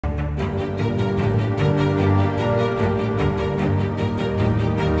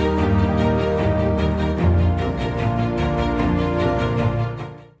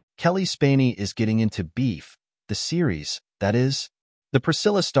Cailee Spaeny is getting into Beef, the series, that is. The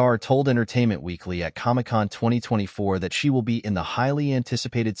Priscilla star told Entertainment Weekly at Comic-Con 2024 that she will be in the highly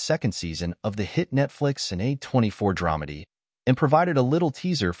anticipated second season of the hit Netflix and A24 dramedy, and provided a little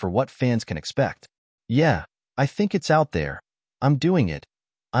teaser for what fans can expect. "Yeah, I think it's out there. I'm doing it.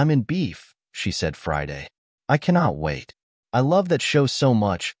 I'm in Beef," she said Friday. "I cannot wait. I love that show so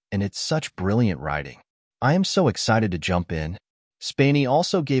much, and it's such brilliant writing. I am so excited to jump in." Spaeny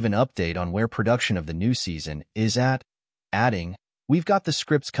also gave an update on where production of the new season is at, adding, "We've got the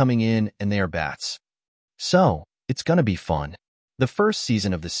scripts coming in and they are bats. So, it's gonna be fun." The first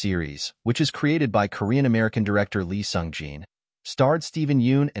season of the series, which is created by Korean-American director Lee Sung-jin, starred Steven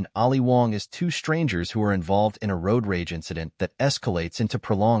Yeun and Ali Wong as two strangers who are involved in a road rage incident that escalates into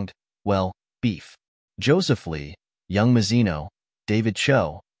prolonged, beef. Joseph Lee, Young Mizuno, David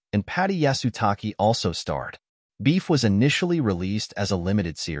Cho, and Patty Yasutake also starred. Beef was initially released as a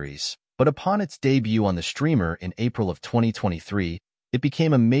limited series, but upon its debut on the streamer in April of 2023, it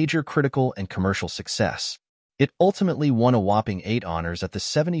became a major critical and commercial success. It ultimately won a whopping 8 honors at the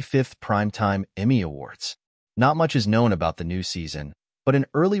 75th Primetime Emmy Awards. Not much is known about the new season, but an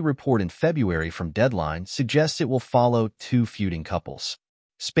early report in February from Deadline suggests it will follow 2 feuding couples.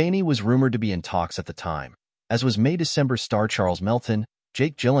 Spaeny was rumored to be in talks at the time, as was May-December star Charles Melton,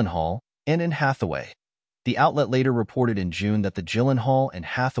 Jake Gyllenhaal, and Anne Hathaway. The outlet later reported in June that the Gyllenhaal and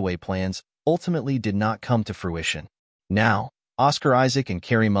Hathaway plans ultimately did not come to fruition. Now, Oscar Isaac and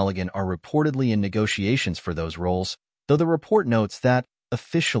Carey Mulligan are reportedly in negotiations for those roles, though the report notes that,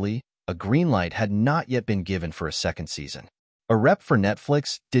 officially, a green light had not yet been given for a second season. A rep for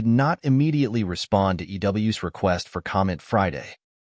Netflix did not immediately respond to EW's request for comment Friday.